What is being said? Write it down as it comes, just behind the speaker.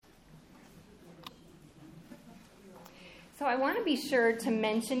So I want to be sure to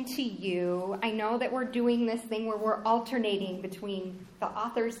mention to you, I know that we're doing this thing where we're alternating between the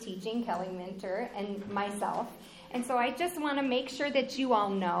author's teaching, Kelly Minter, and myself. And so I just want to make sure that you all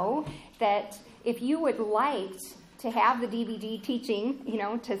know that if you would like to have the DVD teaching,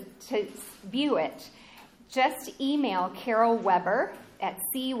 to view it, just email Carol Weber at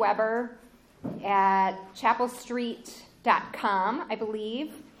cweber@chapelstreet.com, I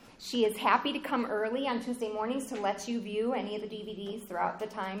believe. She is happy to come early on Tuesday mornings to let you view any of the DVDs throughout the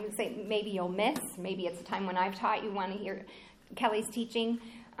time. Say maybe you'll miss. Maybe it's a time when I've taught you want to hear Kelly's teaching.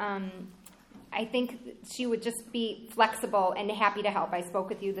 I think she would just be flexible and happy to help. I spoke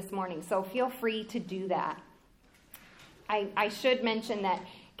with you this morning, so feel free to do that. I should mention that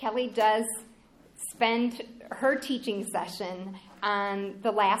Kelly does spend her teaching session on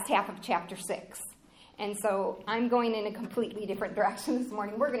the last half of chapter 6. And so I'm going in a completely different direction this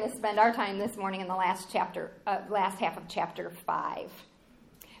morning. We're going to spend our time this morning in the last half of chapter 5.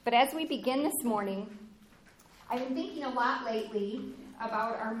 But as we begin this morning, I've been thinking a lot lately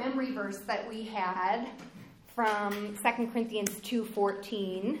about our memory verse that we had from 2 Corinthians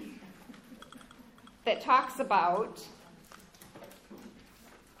 2:14 that talks about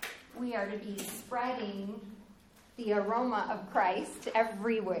we are to be spreading the aroma of Christ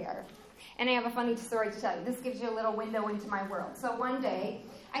everywhere. And I have a funny story to tell you. This gives you a little window into my world. So one day,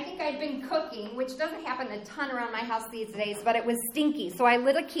 I think I'd been cooking, which doesn't happen a ton around my house these days, but it was stinky. So I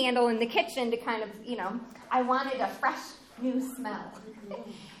lit a candle in the kitchen to kind of, I wanted a fresh, new smell.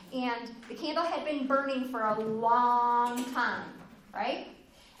 And the candle had been burning for a long time, right?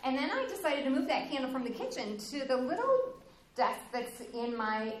 And then I decided to move that candle from the kitchen to the little desk that's in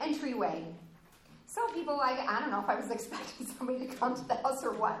my entryway. So people, I don't know if I was expecting somebody to come to the house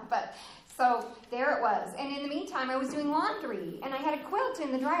or what, but so there it was. And in the meantime, I was doing laundry, and I had a quilt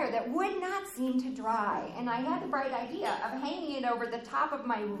in the dryer that would not seem to dry. And I had the bright idea of hanging it over the top of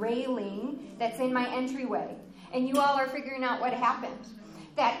my railing that's in my entryway. And you all are figuring out what happened.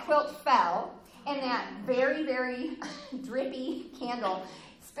 That quilt fell, and that very, very drippy candle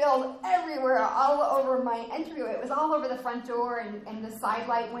spilled everywhere, all over my entryway. It was all over the front door and the side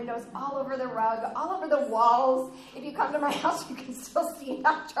light windows, all over the rug, all over the walls. If you come to my house, you can still see it.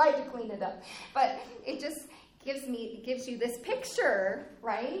 I've tried to clean it up. But it just gives you this picture,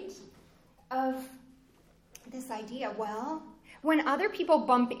 right, of this idea. Well, when other people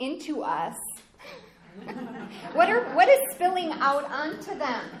bump into us, what is spilling out onto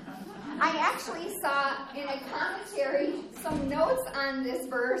them? I actually saw in a commentary some notes on this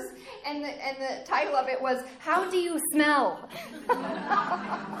verse, and the title of it was, "How do you smell?"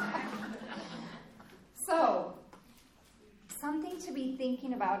 So, something to be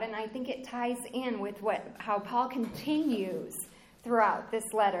thinking about, and I think it ties in with how Paul continues throughout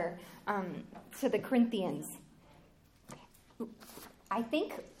this letter to the Corinthians. I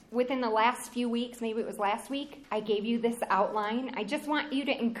think within the last few weeks, maybe it was last week, I gave you this outline. I just want you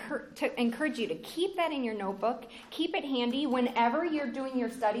to encourage you to keep that in your notebook. Keep it handy. Whenever you're doing your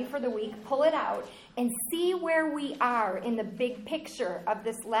study for the week, pull it out and see where we are in the big picture of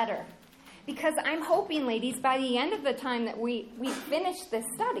this letter. Because I'm hoping, ladies, by the end of the time that we finish this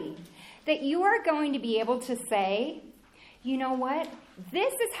study, that you are going to be able to say, you know what?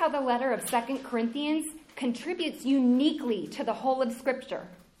 This is how the letter of 2 Corinthians contributes uniquely to the whole of Scripture.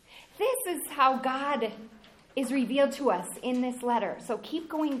 This is how God is revealed to us in this letter. So keep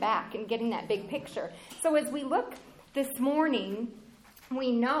going back and getting that big picture. So as we look this morning,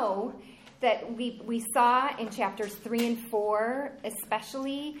 we know that we saw in chapters 3 and 4,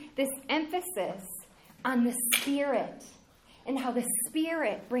 especially, this emphasis on the Spirit and how the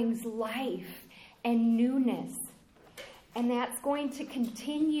Spirit brings life and newness. And that's going to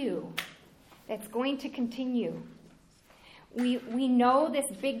continue. That's going to continue. We know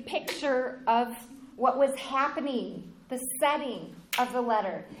this big picture of what was happening, the setting of the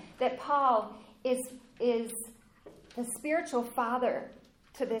letter, that Paul is the spiritual father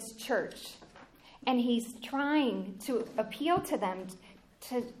to this church. And he's trying to appeal to them,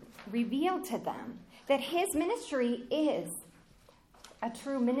 to reveal to them that his ministry is a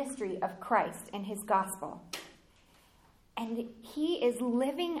true ministry of Christ and his gospel. And he is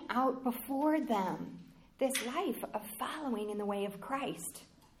living out before them this life of following in the way of Christ,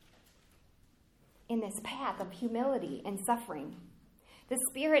 in this path of humility and suffering. The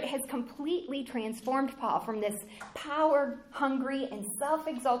Spirit has completely transformed Paul from this power-hungry and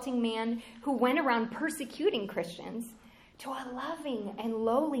self-exalting man who went around persecuting Christians to a loving and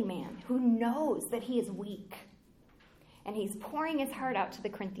lowly man who knows that he is weak. And he's pouring his heart out to the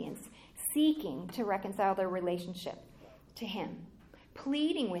Corinthians, seeking to reconcile their relationship to him,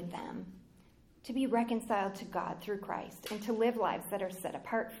 pleading with them to be reconciled to God through Christ and to live lives that are set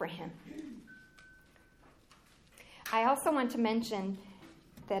apart for him. I also want to mention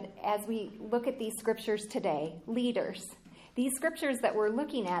that as we look at these scriptures today, leaders, these scriptures that we're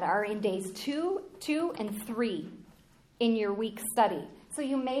looking at are in days 2, 2, and 3 in your week study. So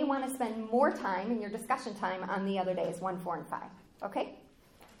you may want to spend more time in your discussion time on the other days, 1, 4, and 5. Okay?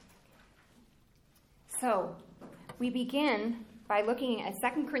 So we begin by looking at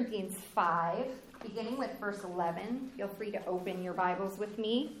 2 Corinthians 5, beginning with verse 11. Feel free to open your Bibles with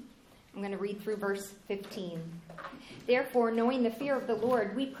me. I'm going to read through verse 15. Therefore, knowing the fear of the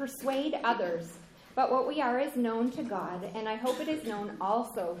Lord, we persuade others. But what we are is known to God, and I hope it is known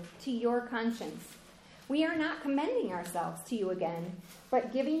also to your conscience. We are not commending ourselves to you again,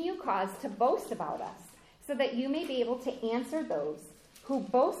 but giving you cause to boast about us, so that you may be able to answer those who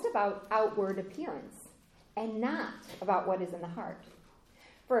boast about outward appearance, and not about what is in the heart.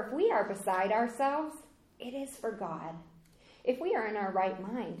 For if we are beside ourselves, it is for God. If we are in our right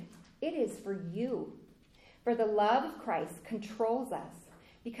mind, it is for you. For the love of Christ controls us,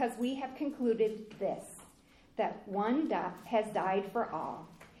 because we have concluded this, that one has died for all.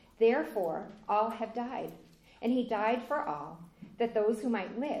 Therefore, all have died. And he died for all, that those who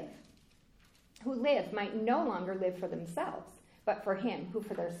live might no longer live for themselves, but for him who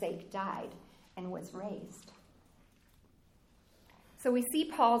for their sake died and was raised. So we see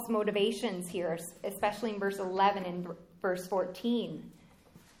Paul's motivations here, especially in verse 11 and verse 14.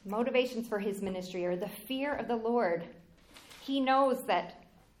 Motivations for his ministry are the fear of the Lord. He knows that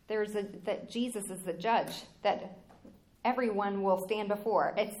that Jesus is the judge, that everyone will stand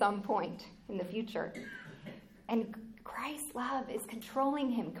before at some point in the future. And Christ's love is controlling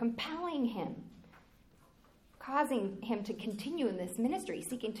him, compelling him, causing him to continue in this ministry,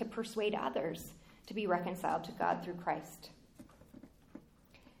 seeking to persuade others to be reconciled to God through Christ.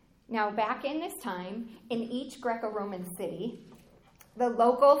 Now, back in this time, in each Greco-Roman city, the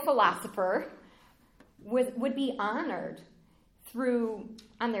local philosopher would be honored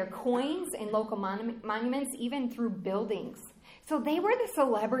on their coins and local monuments, even through buildings. So they were the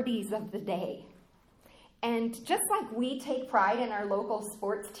celebrities of the day. And just like we take pride in our local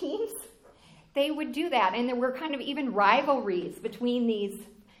sports teams, they would do that. And there were kind of even rivalries between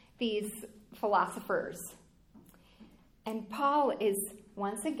these philosophers. And Paul is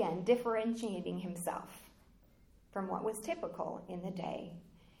once again differentiating himself from what was typical in the day.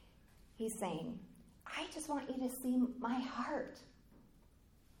 He's saying, I just want you to see my heart.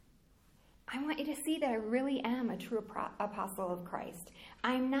 I want you to see that I really am a true apostle of Christ.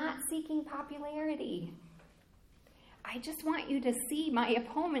 I'm not seeking popularity. I just want you to see my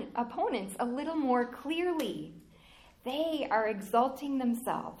opponents a little more clearly. They are exalting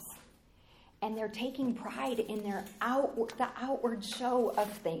themselves, and they're taking pride in the outward show of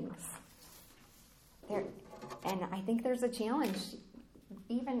things. And I think there's a challenge,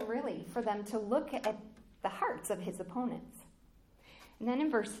 even really, for them to look at the hearts of his opponents. And then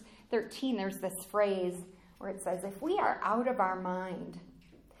in verse 13, there's this phrase where it says, if we are out of our mind.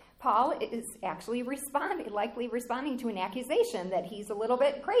 Paul is actually likely responding to an accusation that he's a little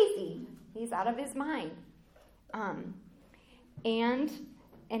bit crazy. He's out of his mind. And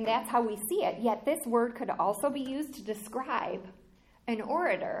that's how we see it. Yet this word could also be used to describe an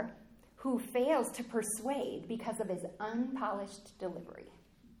orator who fails to persuade because of his unpolished delivery.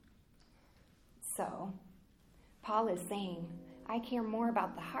 So, Paul is saying, I care more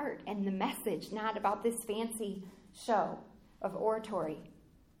about the heart and the message, not about this fancy show of oratory.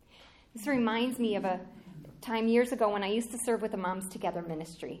 This reminds me of a time years ago when I used to serve with the Moms Together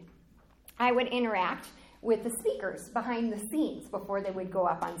ministry. I would interact with the speakers behind the scenes before they would go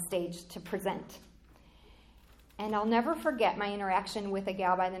up on stage to present. And I'll never forget my interaction with a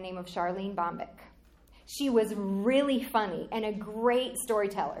gal by the name of Charlene Bombick. She was really funny and a great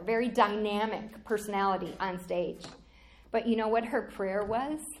storyteller, very dynamic personality on stage. But you know what her prayer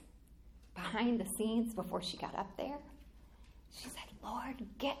was behind the scenes before she got up there? She said, Lord,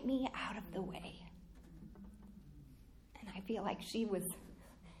 get me out of the way. And I feel like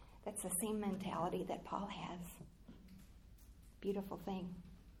that's the same mentality that Paul has. Beautiful thing.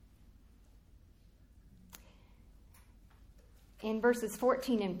 In verses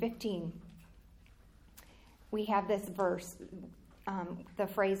 14 and 15, we have this verse, the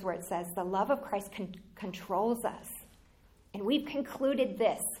phrase where it says, the love of Christ controls us. And we've concluded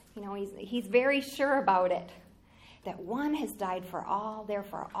this. You know, he's very sure about it. That one has died for all,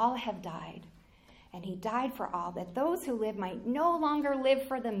 therefore all have died. And he died for all, that those who live might no longer live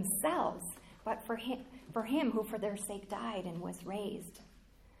for themselves, but for him who for their sake died and was raised.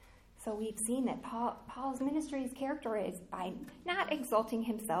 So we've seen that Paul's ministry is characterized by not exalting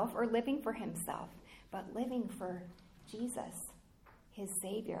himself or living for himself, but living for Jesus, his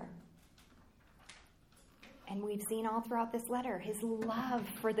Savior. And we've seen all throughout this letter his love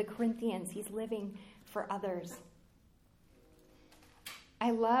for the Corinthians. He's living for others.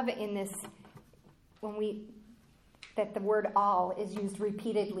 I love in this that the word all is used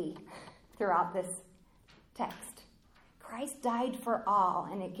repeatedly throughout this text. Christ died for all,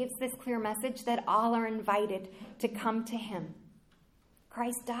 and it gives this clear message that all are invited to come to him.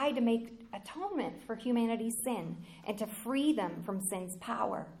 Christ died to make atonement for humanity's sin and to free them from sin's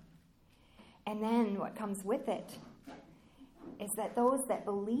power. And then what comes with it is that those that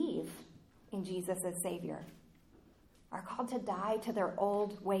believe in Jesus as Savior are called to die to their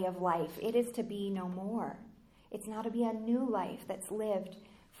old way of life. It is to be no more. It's now to be a new life that's lived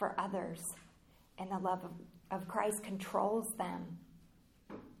for others, and the love of Christ controls them.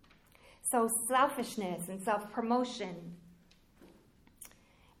 So selfishness and self-promotion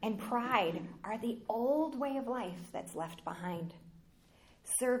and pride are the old way of life that's left behind.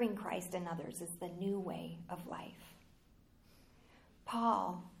 Serving Christ and others is the new way of life.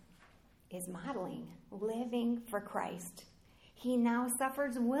 Paul is modeling living for Christ. He now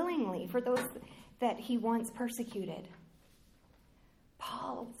suffers willingly for those that he once persecuted.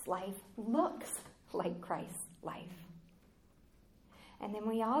 Paul's life looks like Christ's life. And then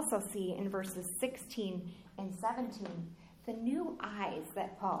we also see in verses 16 and 17 the new eyes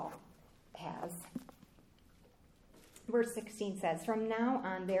that Paul has. Verse 16 says, "From now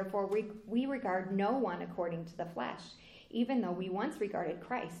on, therefore, we regard no one according to the flesh, even though we once regarded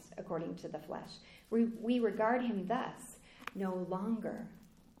Christ according to the flesh. We regard him thus no longer."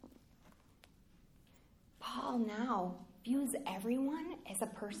 Paul now views everyone as a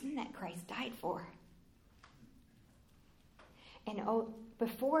person that Christ died for. And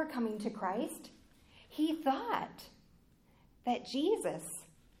before coming to Christ, he thought that Jesus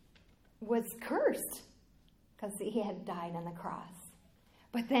was cursed because he had died on the cross.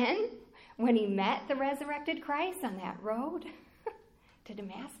 But then, when he met the resurrected Christ on that road to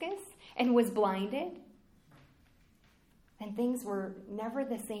Damascus and was blinded, and things were never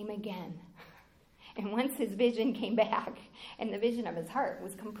the same again. And once his vision came back, and the vision of his heart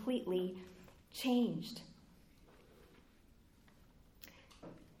was completely changed.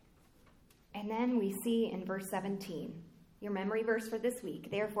 And then we see in verse 17, your memory verse for this week,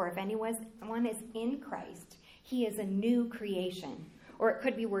 "Therefore, if anyone is in Christ, he is a new creation." Or it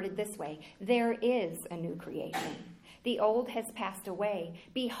could be worded this way: there is a new creation. The old has passed away.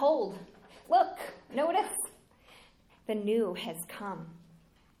 Behold, look, notice, the new has come.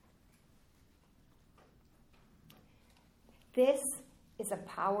 This is a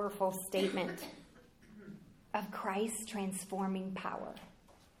powerful statement of Christ's transforming power.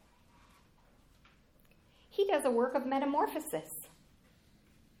 He does a work of metamorphosis.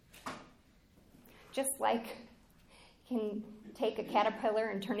 Just like he can take a caterpillar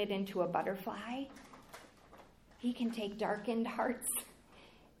and turn it into a butterfly, he can take darkened hearts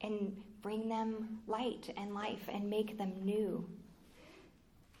and bring them light and life and make them new.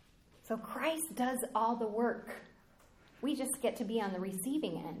 So Christ does all the work. We just get to be on the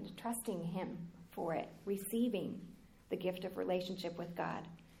receiving end, trusting him for it, receiving the gift of relationship with God.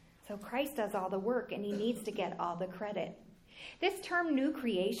 So Christ does all the work, and he needs to get all the credit. This term, new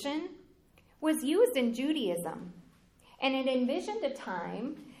creation, was used in Judaism, and it envisioned a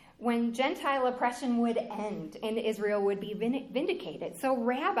time when Gentile oppression would end and Israel would be vindicated. So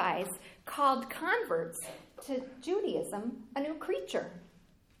rabbis called converts to Judaism a new creature.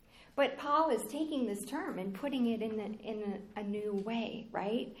 But Paul is taking this term and putting it in a new way,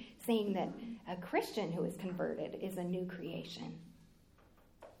 right? Saying that a Christian who is converted is a new creation.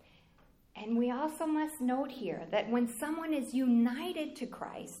 And we also must note here that when someone is united to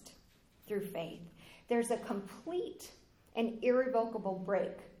Christ through faith, there's a complete and irrevocable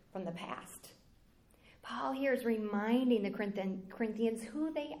break from the past. Paul here is reminding the Corinthians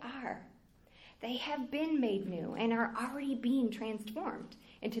who they are. They have been made new and are already being transformed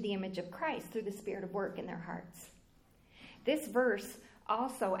into the image of Christ through the Spirit of work in their hearts. This verse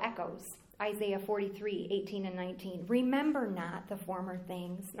also echoes Isaiah 43, 18 and 19. "Remember not the former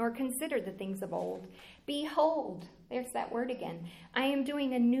things, nor consider the things of old. Behold," there's that word again, "I am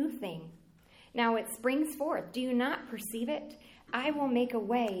doing a new thing. Now it springs forth. Do you not perceive it? I will make a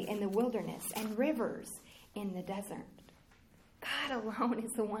way in the wilderness and rivers in the desert." God alone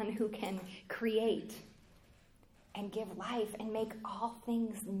is the one who can create and give life and make all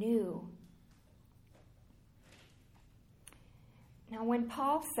things new. Now, when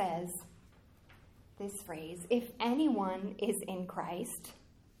Paul says this phrase, "if anyone is in Christ,"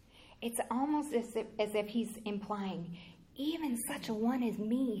 It's almost as if he's implying, even such a one as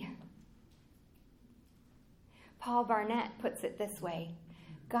me. Paul Barnett puts it this way: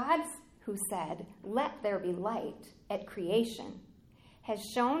 God, who said, "Let there be light," at creation, has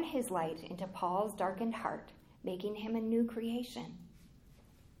shone his light into Paul's darkened heart, making him a new creation.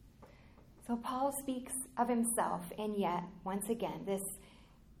 So Paul speaks of himself, and yet, once again, this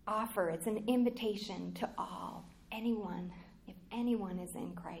offer, it's an invitation to all, anyone, if anyone is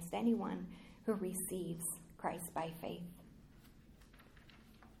in Christ, anyone who receives Christ by faith.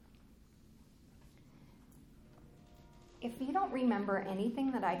 If you don't remember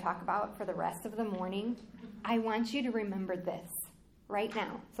anything that I talk about for the rest of the morning, I want you to remember this right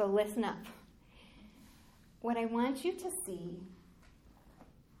now. So listen up. What I want you to see,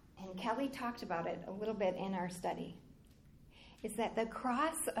 and Kelly talked about it a little bit in our study, is that the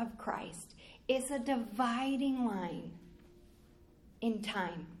cross of Christ is a dividing line in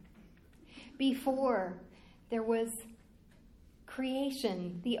time. Before there was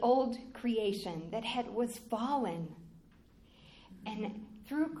creation, the old creation that was fallen, and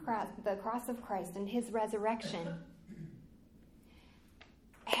through the cross of Christ and his resurrection,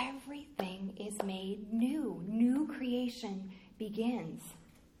 everything is made new. New creation begins.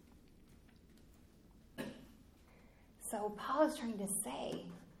 So Paul is trying to say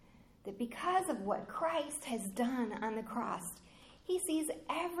that because of what Christ has done on the cross, he sees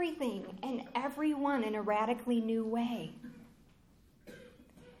everything and everyone in a radically new way.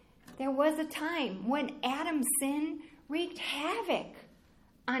 There was a time when Adam's sin wreaked havoc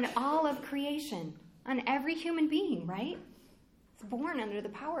on all of creation, on every human being, right? It's born under the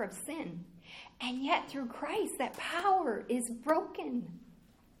power of sin. And yet through Christ, that power is broken.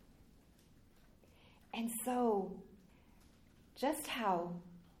 And so, just how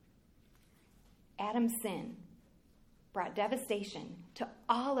Adam's sin brought devastation to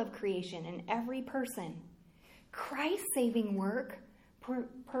all of creation and every person, Christ's saving work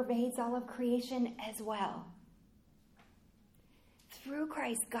pervades all of creation as well. Through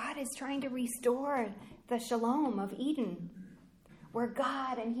Christ, God is trying to restore the shalom of Eden, where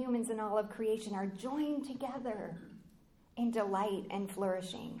God and humans and all of creation are joined together in delight and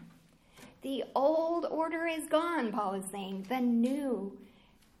flourishing. The old order is gone, Paul is saying. The new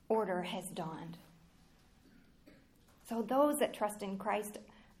order has dawned. So those that trust in Christ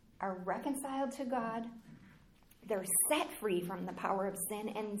are reconciled to God. They're set free from the power of sin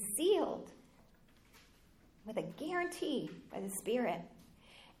and sealed with a guarantee by the Spirit.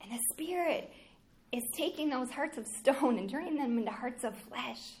 And the Spirit is taking those hearts of stone and turning them into hearts of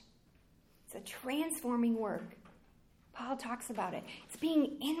flesh. It's a transforming work. Paul talks about it. It's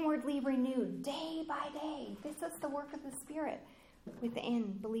being inwardly renewed day by day. This is the work of the Spirit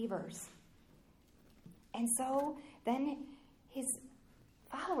within believers. And so then his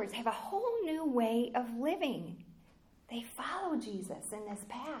followers have a whole new way of living. They follow Jesus in this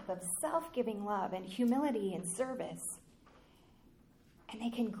path of self-giving love and humility and service. And they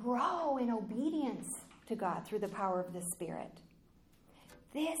can grow in obedience to God through the power of the Spirit.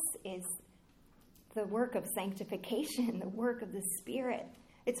 This is the work of sanctification, the work of the Spirit.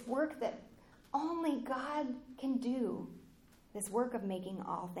 It's work that only God can do, this work of making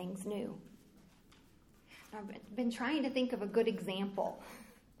all things new. I've been trying to think of a good example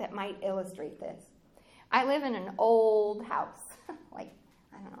that might illustrate this. I live in an old house,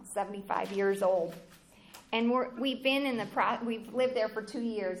 75 years old. And we've lived there for 2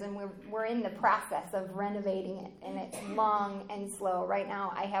 years, and we're in the process of renovating it, and it's long and slow. Right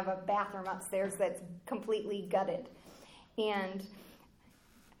now, I have a bathroom upstairs that's completely gutted, and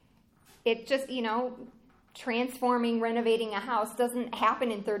it just, transforming, renovating a house doesn't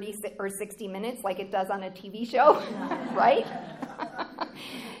happen in 30 or 60 minutes like it does on a TV show, right?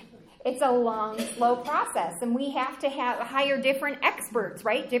 It's a long, slow process, and we have to hire different experts,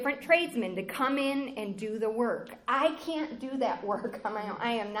 right? Different tradesmen to come in and do the work. I can't do that work on my own.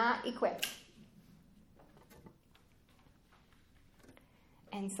 I am not equipped.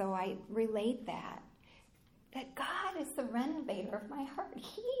 And so I relate that God is the renovator of my heart.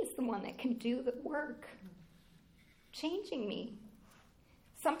 He's the one that can do the work, changing me.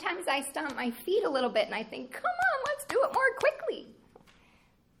 Sometimes I stomp my feet a little bit and I think, come on, let's do it more quickly.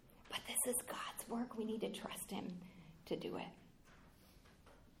 But this is God's work. We need to trust him to do it.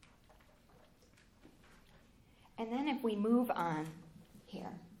 And then if we move on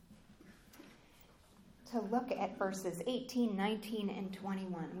here to look at verses 18, 19, and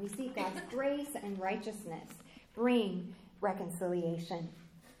 21, we see God's grace and righteousness bring reconciliation.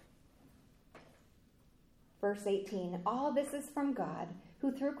 Verse 18, all this is from God,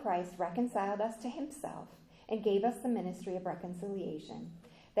 who through Christ reconciled us to himself and gave us the ministry of reconciliation.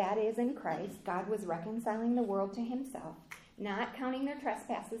 That is, in Christ, God was reconciling the world to himself, not counting their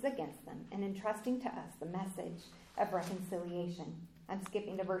trespasses against them, and entrusting to us the message of reconciliation. I'm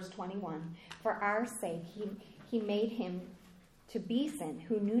skipping to verse 21. For our sake, he made him to be sin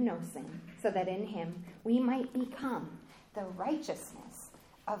who knew no sin, so that in him we might become the righteousness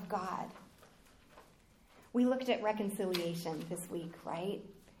of God. We looked at reconciliation this week, right?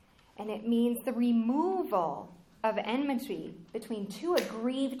 And it means the removal of enmity between two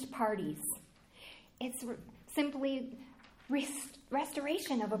aggrieved parties. It's simply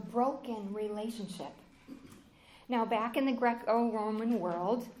restoration of a broken relationship. Now, back in the Greco-Roman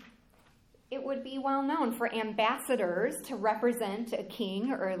world, it would be well known for ambassadors to represent a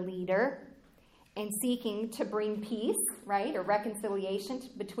king or a leader in seeking to bring peace, right, or reconciliation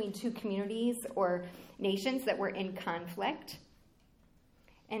between two communities or nations that were in conflict.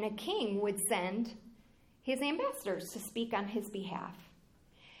 And a king would send his ambassadors to speak on his behalf.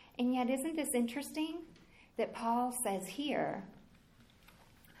 And yet, isn't this interesting that Paul says here,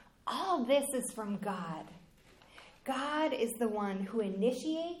 all this is from God. God is the one who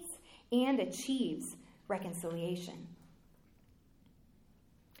initiates and achieves reconciliation.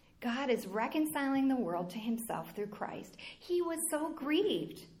 God is reconciling the world to himself through Christ. He was so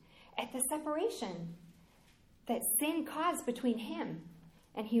grieved at the separation that sin caused between him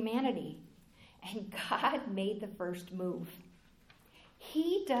and humanity. And God made the first move.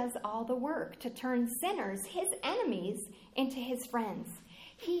 He does all the work to turn sinners, his enemies, into his friends.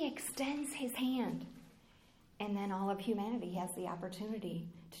 He extends his hand. And then all of humanity has the opportunity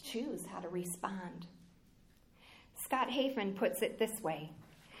to choose how to respond. Scott Hafeman puts it this way: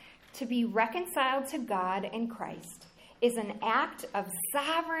 to be reconciled to God in Christ is an act of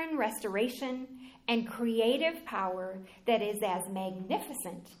sovereign restoration and creative power that is as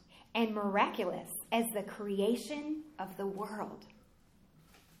magnificent and miraculous as the creation of the world.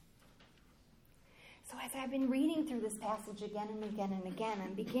 So as I've been reading through this passage again and again and again,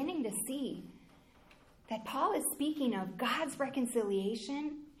 I'm beginning to see that Paul is speaking of God's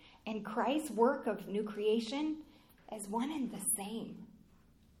reconciliation and Christ's work of new creation as one and the same.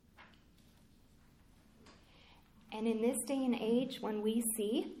 And in this day and age, when we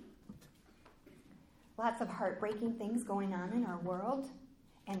see lots of heartbreaking things going on in our world,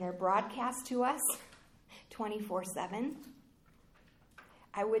 and they're broadcast to us 24/7,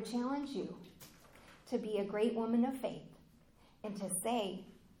 I would challenge you to be a great woman of faith and to say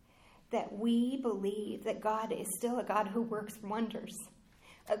that we believe that God is still a God who works wonders,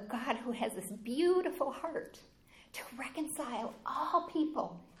 a God who has this beautiful heart to reconcile all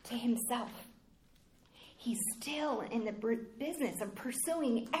people to himself. He's still in the business of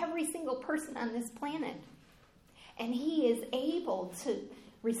pursuing every single person on this planet. And he is able to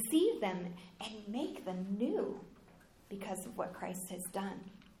receive them and make them new because of what Christ has done.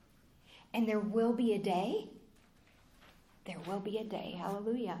 And there will be a day,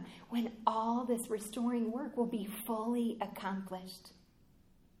 hallelujah, when all this restoring work will be fully accomplished.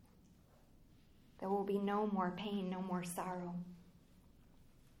 There will be no more pain, no more sorrow.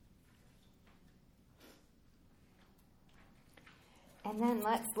 And then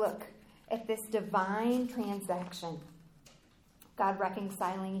let's look at this divine transaction. God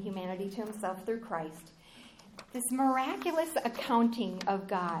reconciling humanity to himself through Christ. This miraculous accounting of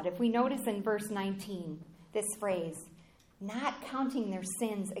God. If we notice in verse 19, this phrase, not counting their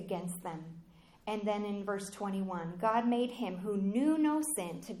sins against them. And then in verse 21, God made him who knew no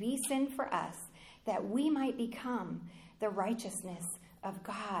sin to be sin for us, that we might become the righteousness of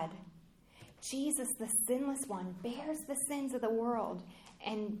God. Jesus, the sinless one, bears the sins of the world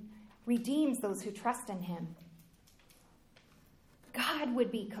and redeems those who trust in him. God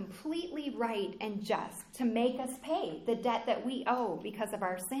would be completely right and just to make us pay the debt that we owe because of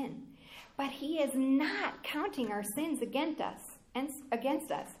our sin. But he is not counting our sins against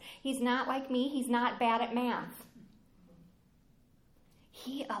us. He's not like me. He's not bad at math.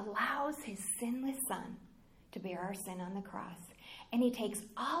 He allows his sinless son to bear our sin on the cross. And he takes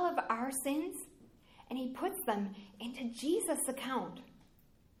all of our sins and he puts them into Jesus' account.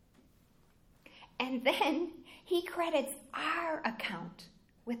 And then he credits our account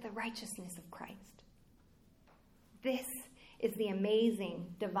with the righteousness of Christ. This is the amazing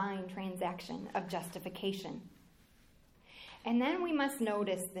divine transaction of justification. And then we must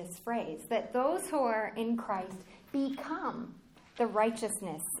notice this phrase, that those who are in Christ become the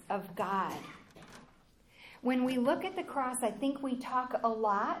righteousness of God. When we look at the cross, I think we talk a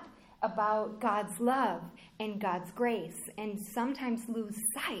lot about God's love and God's grace, and sometimes lose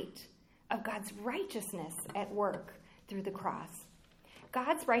sight of God's righteousness at work through the cross.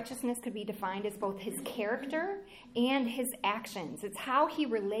 God's righteousness could be defined as both his character and his actions. It's how he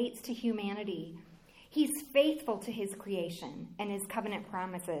relates to humanity. He's faithful to his creation and his covenant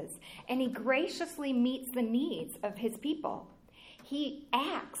promises, and he graciously meets the needs of his people. He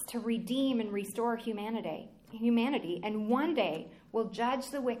acts to redeem and restore humanity, and one day will judge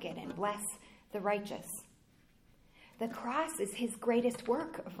the wicked and bless the righteous. The cross is his greatest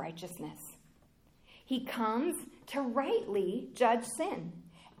work of righteousness. He comes to rightly judge sin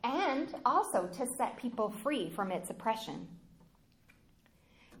and also to set people free from its oppression.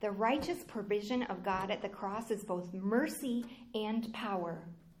 The righteous provision of God at the cross is both mercy and power.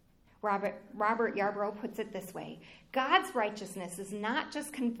 Robert Yarbrough puts it this way: God's righteousness is not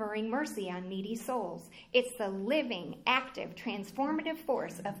just conferring mercy on needy souls. It's the living, active, transformative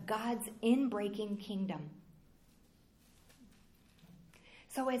force of God's inbreaking kingdom.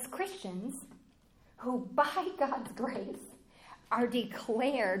 So as Christians who by God's grace are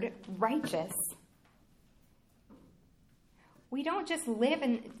declared righteous, we don't just live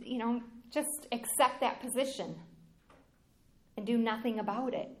and, just accept that position and do nothing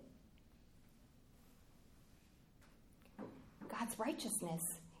about it. God's righteousness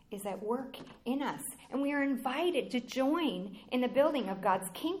is at work in us, and we are invited to join in the building of God's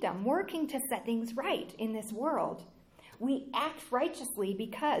kingdom, working to set things right in this world. We act righteously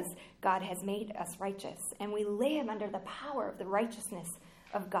because God has made us righteous, and we live under the power of the righteousness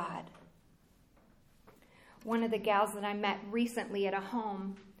of God. One of the gals that I met recently at a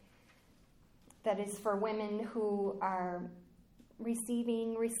home that is for women who are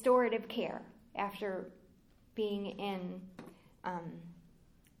receiving restorative care after being in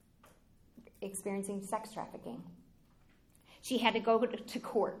experiencing sex trafficking. She had to go to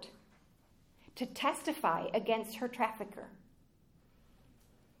court to testify against her trafficker.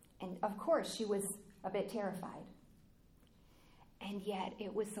 And of course, she was a bit terrified. And yet,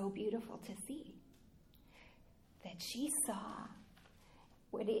 it was so beautiful to see that she saw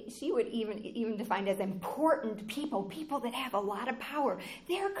what she would even define as important people that have a lot of power.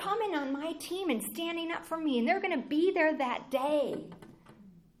 They're coming on my team and standing up for me, and they're going to be there that day.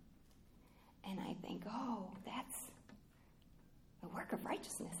 And I think, oh, that's the work of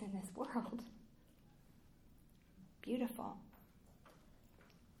righteousness in this world. Beautiful.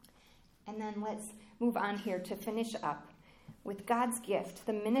 And then let's move on here to finish up with God's gift,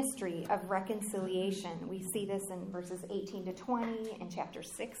 the ministry of reconciliation. We see this in verses 18 to 20 and chapter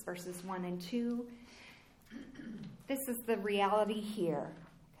 6, verses 1 and 2. This is the reality here,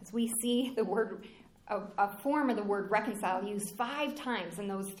 because we see the word, a form of the word reconcile used 5 times in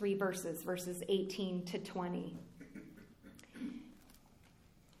those 3 verses 18 to 20.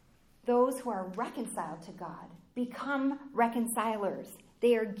 Those who are reconciled to God become reconcilers.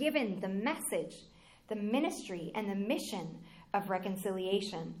 They are given the message, the ministry, and the mission of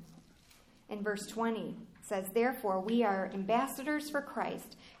reconciliation. In verse 20, it says, "Therefore we are ambassadors for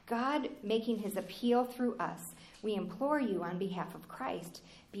Christ, God making his appeal through us. We implore you on behalf of Christ,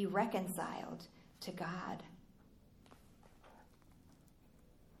 be reconciled to God."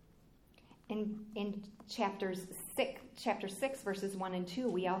 In chapter 6, verses 1 and 2,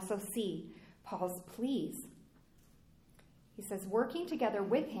 we also see Paul's pleas. He says, "Working together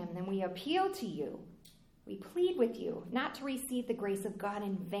with him, then we appeal to you. We plead with you not to receive the grace of God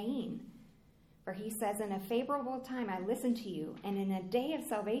in vain. For he says, in a favorable time I listened to you, and in a day of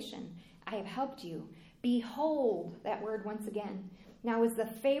salvation I have helped you. Behold," that word once again, "now is the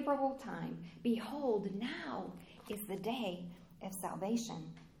favorable time. Behold, now is the day of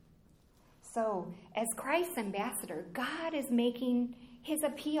salvation." So, as Christ's ambassador, God is making his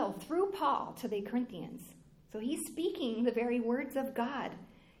appeal through Paul to the Corinthians. So he's speaking the very words of God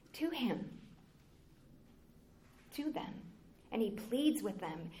to them. And he pleads with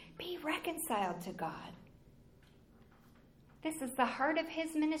them, be reconciled to God. This is the heart of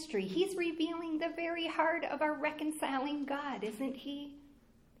his ministry. He's revealing the very heart of our reconciling God, isn't he?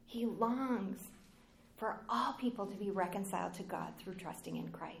 He longs for all people to be reconciled to God through trusting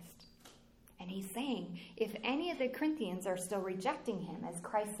in Christ. And he's saying, if any of the Corinthians are still rejecting him as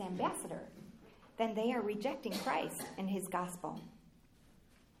Christ's ambassador, then they are rejecting Christ and his gospel.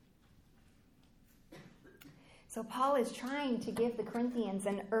 So Paul is trying to give the Corinthians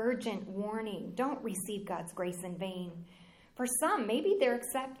an urgent warning. Don't receive God's grace in vain. For some, maybe their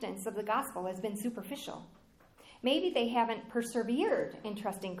acceptance of the gospel has been superficial. Maybe they haven't persevered in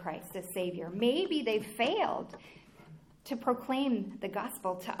trusting Christ as Savior. Maybe they've failed to proclaim the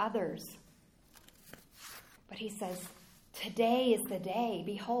gospel to others. But he says, today is the day.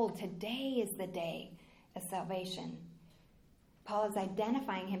 Behold, today is the day of salvation. Paul is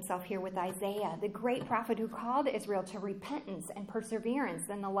identifying himself here with Isaiah, the great prophet who called Israel to repentance and perseverance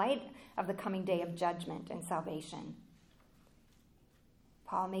in the light of the coming day of judgment and salvation.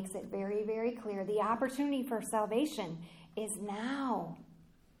 Paul makes it very, very clear. The opportunity for salvation is now.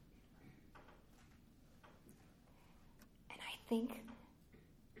 And I think,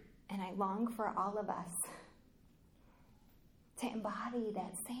 and I long for all of us to embody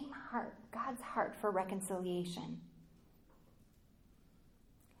that same heart, God's heart for reconciliation.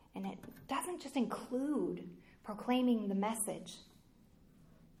 And it doesn't just include proclaiming the message,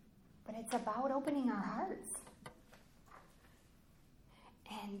 but it's about opening our hearts.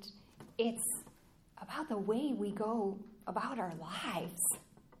 And it's about the way we go about our lives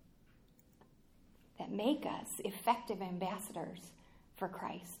that make us effective ambassadors for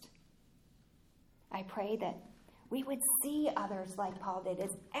Christ. I pray that we would see others like Paul did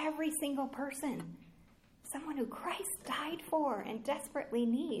as every single person, someone who Christ died for and desperately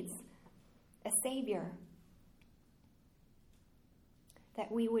needs a Savior.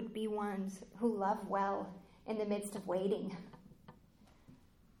 That we would be ones who love well in the midst of waiting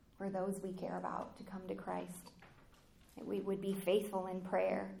for those we care about to come to Christ. That we would be faithful in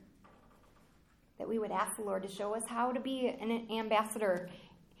prayer. That we would ask the Lord to show us how to be an ambassador,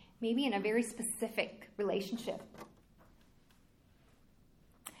 maybe in a very specific relationship.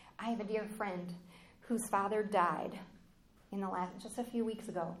 I have a dear friend whose father died just a few weeks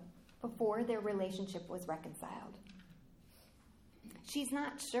ago, before their relationship was reconciled. She's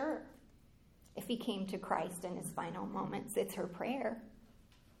not sure if he came to Christ in his final moments. It's her prayer.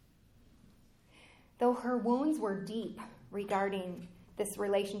 Though her wounds were deep regarding this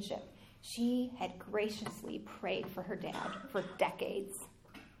relationship, she had graciously prayed for her dad for decades.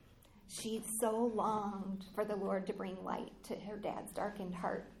 She so longed for the Lord to bring light to her dad's darkened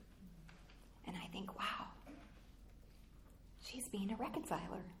heart. And I think, wow, she's being a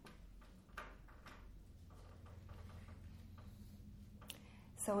reconciler.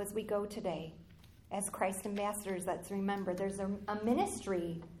 So as we go today, as Christ ambassadors, let's remember there's a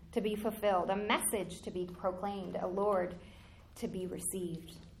ministry to be fulfilled, a message to be proclaimed, a Lord to be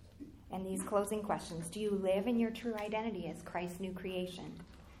received. And these closing questions: do you live in your true identity as Christ's new creation?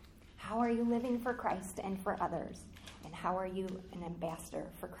 How are you living for Christ and for others? And how are you an ambassador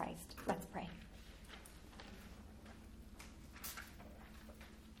for Christ? Let's pray.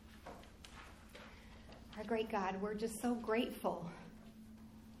 Our great God, we're just so grateful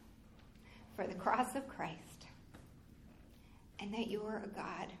for the cross of Christ, and that you are a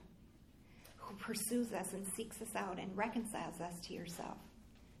God who pursues us and seeks us out and reconciles us to yourself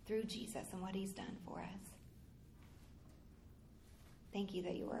through Jesus and what he's done for us. Thank you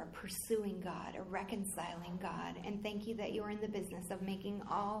that you are a pursuing God, a reconciling God, and thank you that you are in the business of making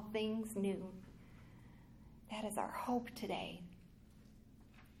all things new. That is our hope today.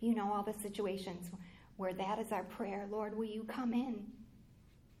 You know all the situations where that is our prayer. Lord, will you come in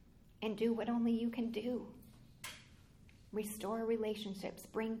and do what only you can do? Restore relationships,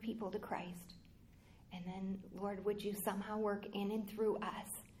 bring people to Christ. And then, Lord, would you somehow work in and through us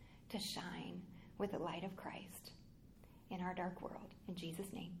to shine with the light of Christ in our dark world. In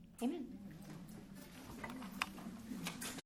Jesus' name, amen.